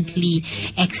constantly,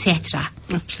 etc.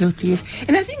 Absolutely, yes.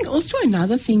 And I think also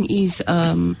another thing is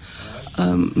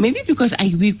maybe because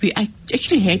I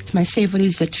actually had my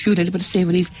savouries, that few little bit of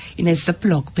savouries in a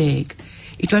Ziploc bag.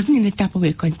 It wasn't in a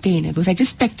Tupperware container because I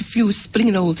just packed a few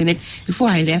spring rolls in it before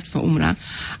I left for Umrah,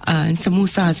 and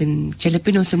samosas and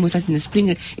jalapeno samosas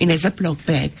in a Ziploc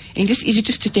bag, and just easy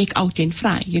just to take out and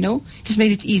fry. You know, just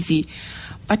made it easy.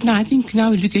 But now I think we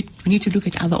need to look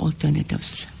at other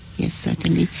alternatives. Yes,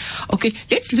 certainly. Okay,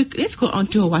 let's go on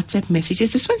to our WhatsApp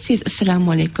messages. This one says,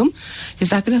 Assalamu alaikum.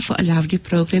 Jazakallah for a lovely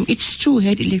program. It's true,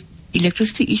 had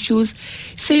electricity issues.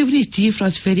 Savouries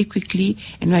defrost very quickly,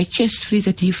 and my chest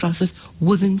freezer defrosts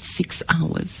within 6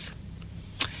 hours.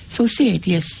 So sad,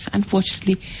 yes,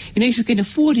 unfortunately. You know, if you can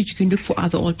afford it, you can look for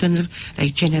other alternatives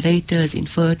like generators,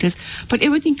 inverters, but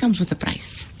everything comes with a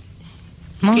price.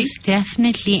 Most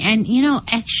definitely. And, you know,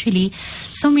 actually,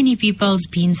 so many people's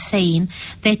been saying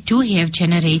that do have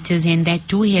generators and that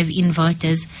do have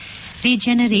inverters. Their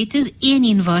generators and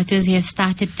inverters have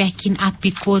started backing up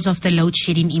because of the load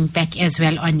shedding impact as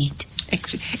well on it.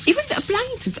 Actually, even the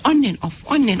appliances, on and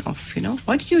off, you know.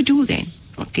 What do you do then?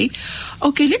 Okay,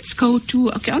 let's go to,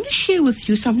 I want to share with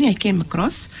you something I came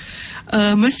across.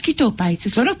 Mosquito bites.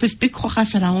 There's a lot of big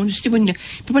hojas around. When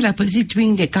people are busy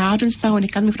doing their gardens now and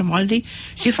they're coming from holiday,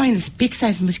 so you find these big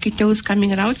size mosquitoes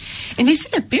coming around. And they say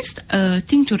the best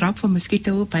thing to rub for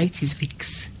mosquito bites is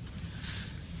Vicks.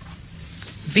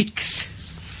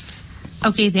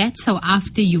 Okay, that's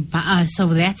after you've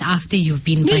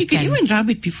been bitten. No, you can even rub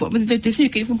it before. I mean, they say you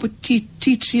can even put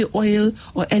tea tree oil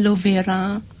or aloe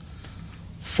vera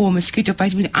for mosquito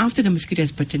bites after the mosquito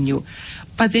has bitten you.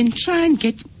 But then try and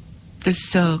get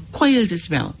this coils as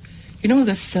well. You know,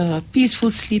 this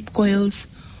peaceful sleep coils,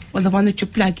 or the one that you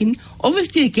plug in.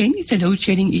 Obviously, again, it's a load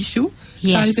shedding issue.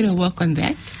 Yes. So are you going to work on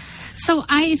that? So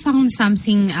I found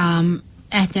something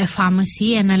at a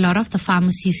pharmacy, and a lot of the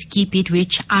pharmacies keep it,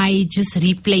 which I just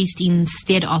replaced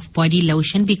instead of body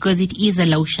lotion because it is a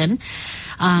lotion.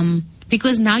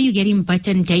 Because now you're getting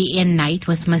bitten day and night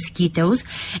with mosquitoes,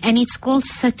 and it's called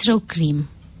Citro Cream.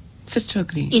 Citro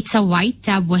Cream. It's a white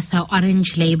tub with an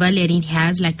orange label, and it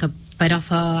has like a bit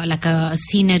of a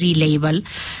scenery label.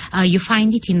 You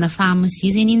find it in the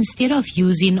pharmacies, and instead of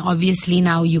using, obviously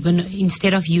now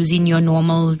instead of using your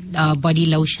normal body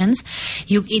lotions,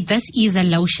 this is a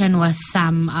lotion with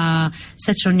some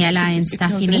citronella and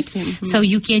stuff in it. Mm-hmm. So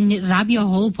you can rub your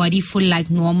whole body full like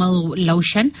normal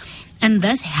lotion, and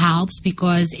this helps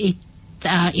because it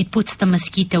puts the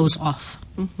mosquitoes off.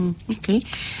 Mm-hmm. Okay.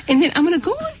 And then I'm going to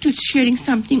go on to sharing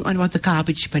something on about the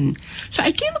garbage bin. So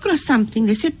I came across something.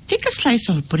 They said, take a slice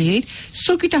of bread,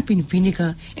 soak it up in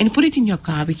vinegar, and put it in your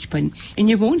garbage bin. And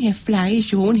you won't have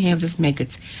flies, you won't have those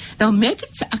maggots. Now,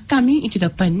 maggots are coming into the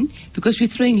bin because we're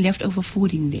throwing leftover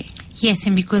food in there. Yes,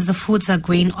 and because the foods are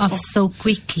going off so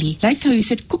quickly. Like how you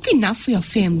said, cook enough for your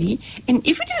family. And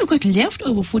even if you've got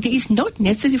leftover food, it is not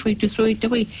necessary for you to throw it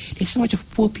away. There's so much of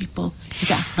poor people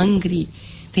that are hungry.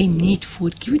 They need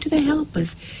food. Give it to the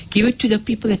helpers. Give it to the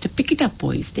people that are pick it up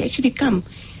boys. They actually come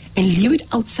and leave it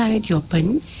outside your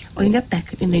bin or in a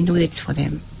packet, and they know that's for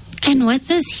them. And with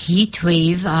this heat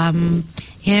wave, and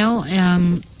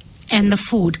the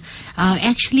food,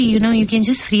 actually, you can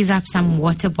just freeze up some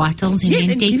water bottles and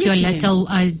then take your little,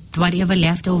 whatever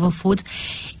leftover food.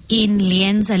 In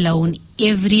Lions alone,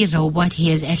 every robot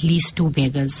has at least 2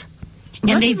 beggars.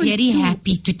 And they're very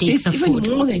happy to take the food.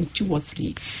 Even more than 2 or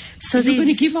 3. So if you're going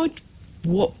to give out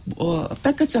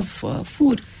packets of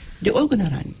food, they're all going to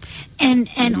run.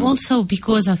 And also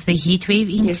because of the heat wave,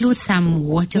 include some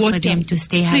water for them to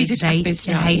stay hydrated.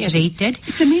 Yes.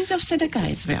 It's a means of sadaqah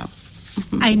as well.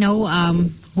 I know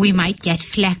we might get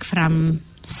flack from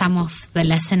some of the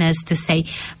listeners to say,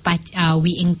 but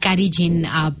we encouraging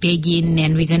begging,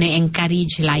 and we're going to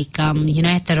encourage, like,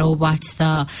 at the robots,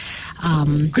 the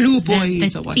glue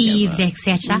boys, the thieves,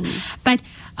 etc. But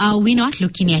we're not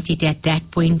looking at it at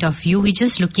that point of view. We're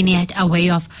just looking at a way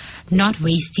of not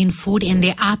wasting food, and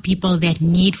there are people that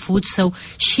need food, so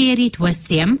share it with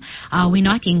them. We're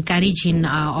not encouraging,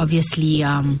 obviously,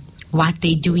 what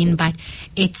they're doing, but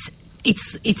it's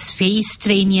very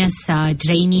strenuous,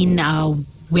 draining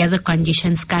weather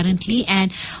conditions currently, and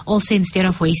also instead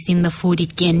of wasting the food,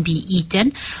 it can be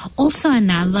eaten. Also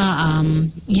another,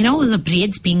 the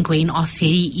bread's been going off very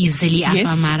easily, Yes.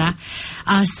 Amara.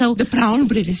 So The brown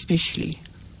bread especially.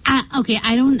 okay,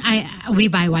 we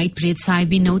buy white bread, so I've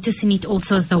been noticing it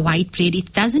also with the white bread.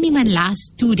 It doesn't even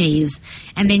last 2 days,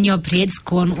 and then your bread's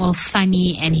gone all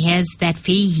funny and has that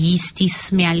very yeasty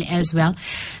smell as well.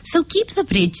 So keep the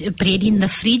bread in the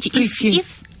fridge.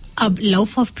 If a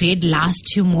loaf of bread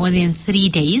lasts you more than 3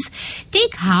 days,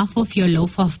 take half of your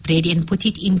loaf of bread and put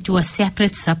it into a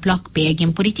separate Ziploc bag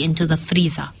and put it into the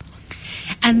freezer.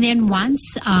 And then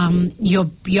once your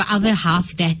other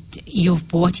half that you've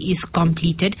bought is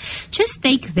completed, just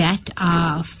take that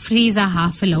freezer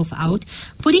half a loaf out,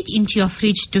 put it into your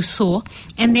fridge to thaw,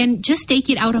 and then just take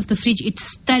it out of the fridge. It's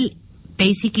still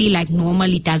basically like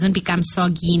normal. It doesn't become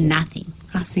soggy, nothing.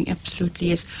 Nothing, absolutely,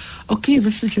 yes. Okay,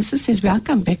 this is Lisa says,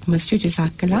 welcome back, Mr.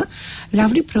 Jazakallah.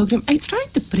 Lovely program. I tried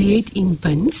the bread in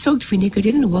bin, soaked vinegar,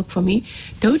 didn't work for me.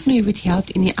 Don't know if it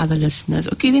helped any other listeners.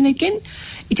 Okay, then again,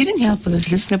 it didn't help for this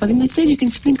listener, but then they said you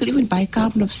can sprinkle even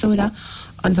bicarbonate of soda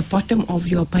on the bottom of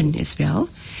your bin as well.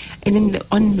 And then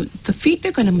on the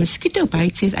feedback on a mosquito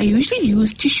bite says, I usually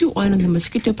use tissue oil on the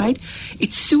mosquito bite.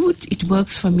 It soothes, it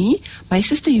works for me. My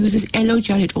sister uses aloe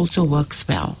gel, it also works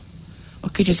well.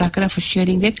 Okay, Jazakallah for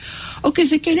sharing that. Okay,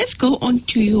 Zakia, let's go on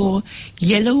to your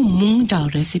yellow moong dal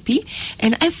recipe.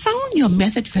 And I found your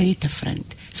method very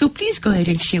different. So please go ahead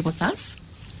and share with us.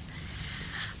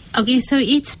 Okay, so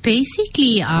it's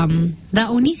basically the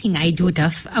only thing I do.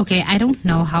 I don't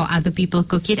know how other people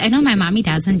cook it. I know my mommy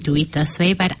doesn't do it this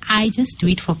way, but I just do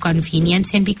it for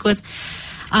convenience and because,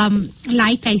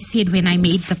 like I said when I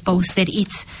made the post, that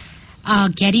it's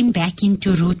getting back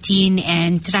into routine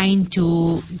and trying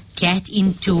to get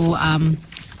into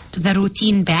the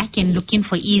routine back and looking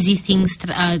for easy things,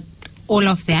 all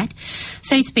of that.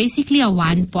 So it's basically a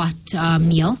one-pot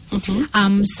meal.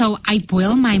 So I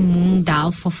boil my moong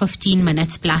dal for 15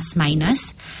 minutes plus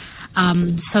minus,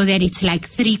 so that it's like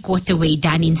 3/4 way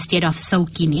done instead of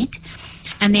soaking it.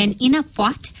 And then in a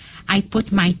pot, I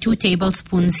put my 2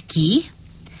 tablespoons ghee.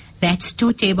 That's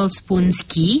 2 tablespoons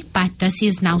ghee, but this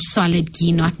is now solid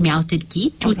ghee, not melted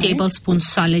ghee. 2 tablespoons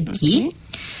solid ghee.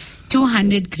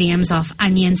 200 grams of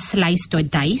onion sliced or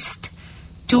diced.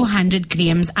 200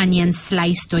 grams onion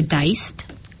sliced or diced.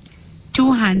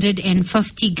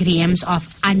 250 grams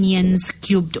of onions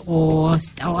cubed or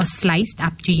sliced,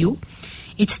 up to you.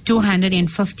 It's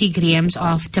 250 grams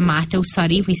of tomato.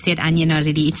 Sorry, we said onion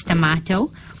already. It's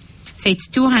tomato. So it's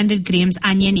 200 grams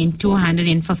onion and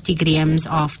 250 grams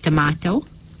of tomato.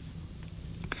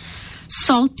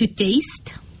 Salt to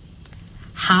taste.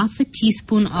 Half a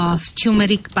teaspoon of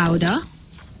turmeric powder.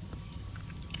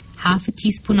 Half a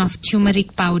teaspoon of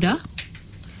turmeric powder.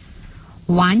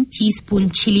 1 teaspoon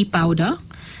chili powder.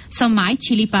 So my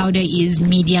chili powder is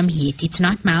medium heat. It's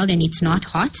not mild and it's not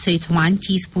hot. So it's 1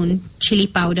 teaspoon chili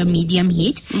powder, medium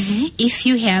heat. If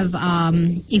you have,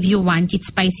 if you want it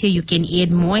spicier, you can add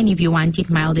more. And if you want it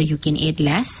milder, you can add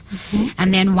less.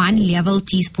 And then 1 level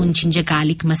teaspoon ginger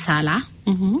garlic masala.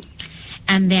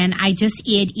 And then I just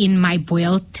add in my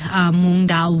boiled moong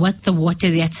dal with the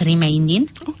water that's remaining.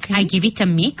 I give it a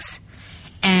mix.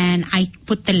 And I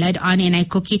put the lid on and I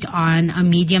cook it on a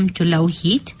medium to low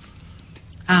heat.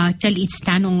 Till it's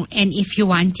done. And if you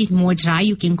want it more dry,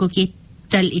 you can cook it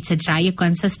till it's a drier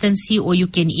consistency, or you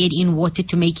can add in water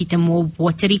to make it a more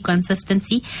watery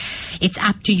consistency. It's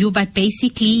up to you, but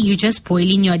basically you're just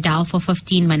boiling your dal for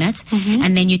 15 minutes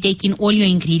and then you're taking all your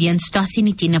ingredients, tossing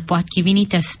it in a pot, giving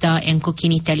it a stir and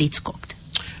cooking it till it's cooked.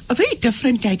 A very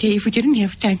different idea if you didn't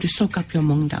have time to soak up your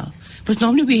moong dal. Because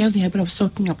normally we have the habit of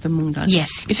soaking up the moong dal.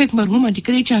 Yes. In fact, my room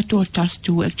taught us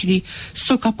to actually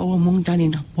soak up our moong dal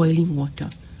in boiling water.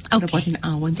 For about an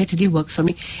hour, and that really works for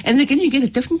me. And then again, you get the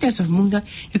different types of moong dal.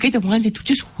 You get the ones that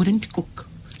just wouldn't cook.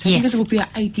 So I think that would be an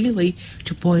ideal way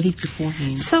to boil it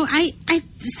beforehand. So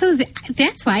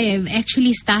that's why I've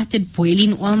actually started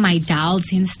boiling all my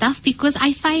dals and stuff, because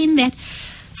I find that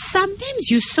Sometimes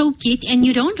you soak it and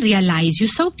you don't realize you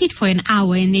soaked it for an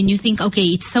hour, and then you think, okay,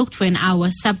 it's soaked for an hour.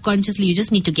 Subconsciously, you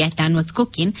just need to get done with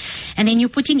cooking. And then you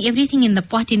put in everything in the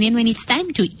pot, and then when it's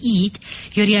time to eat,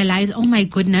 you realize, oh my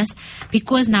goodness,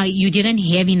 because now you didn't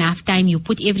have enough time, you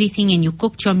put everything and you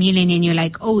cooked your meal, and then you're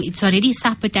like, oh, it's already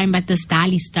supper time, but this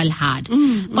dal is still hard.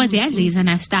 For that reason,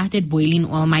 I've started boiling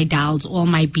all my dals, all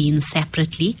my beans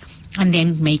separately, and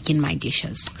then making my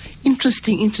dishes.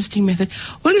 Interesting method.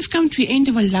 Well, we've come to the end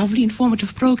of a lovely,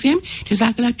 informative program.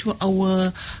 Jazakallah to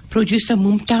our producer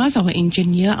Mumtaz, our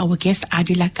engineer, our guest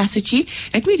Adila Kasaji.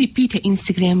 Let me repeat her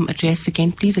Instagram address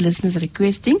again, please. The listeners are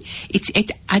requesting. It's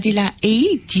at Adila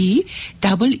ADELAKASOOJEE.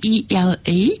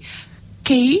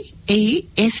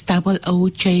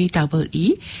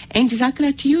 And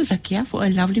Jazakallah to you, Zakia, for a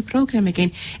lovely program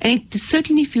again. And it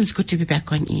certainly feels good to be back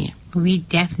on air. We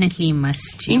definitely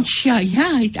missed you. Inshallah,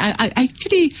 yeah. I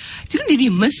actually didn't really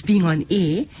miss being on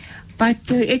air, but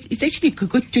it's actually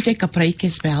good to take a break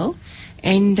as well.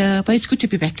 And but it's good to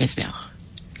be back as well.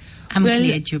 I'm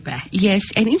glad you're back.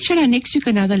 Yes, and inshallah next week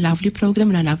another lovely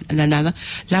program and another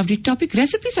lovely topic.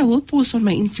 Recipes I will post on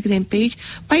my Instagram page.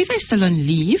 Paiza is still on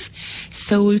leave,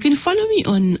 so you can follow me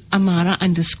on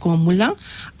Amara_Mullah.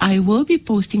 I will be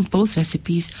posting both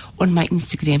recipes on my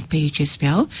Instagram page as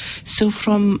well. So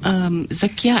from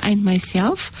Zakia and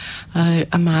myself,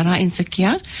 Amara and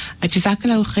Zakia,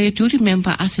 Jazakallahu khair. Do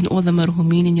remember us and all the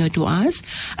marhumin in your du'as.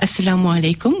 Assalamu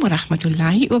alaikum wa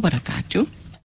rahmatullahi wa barakatuh.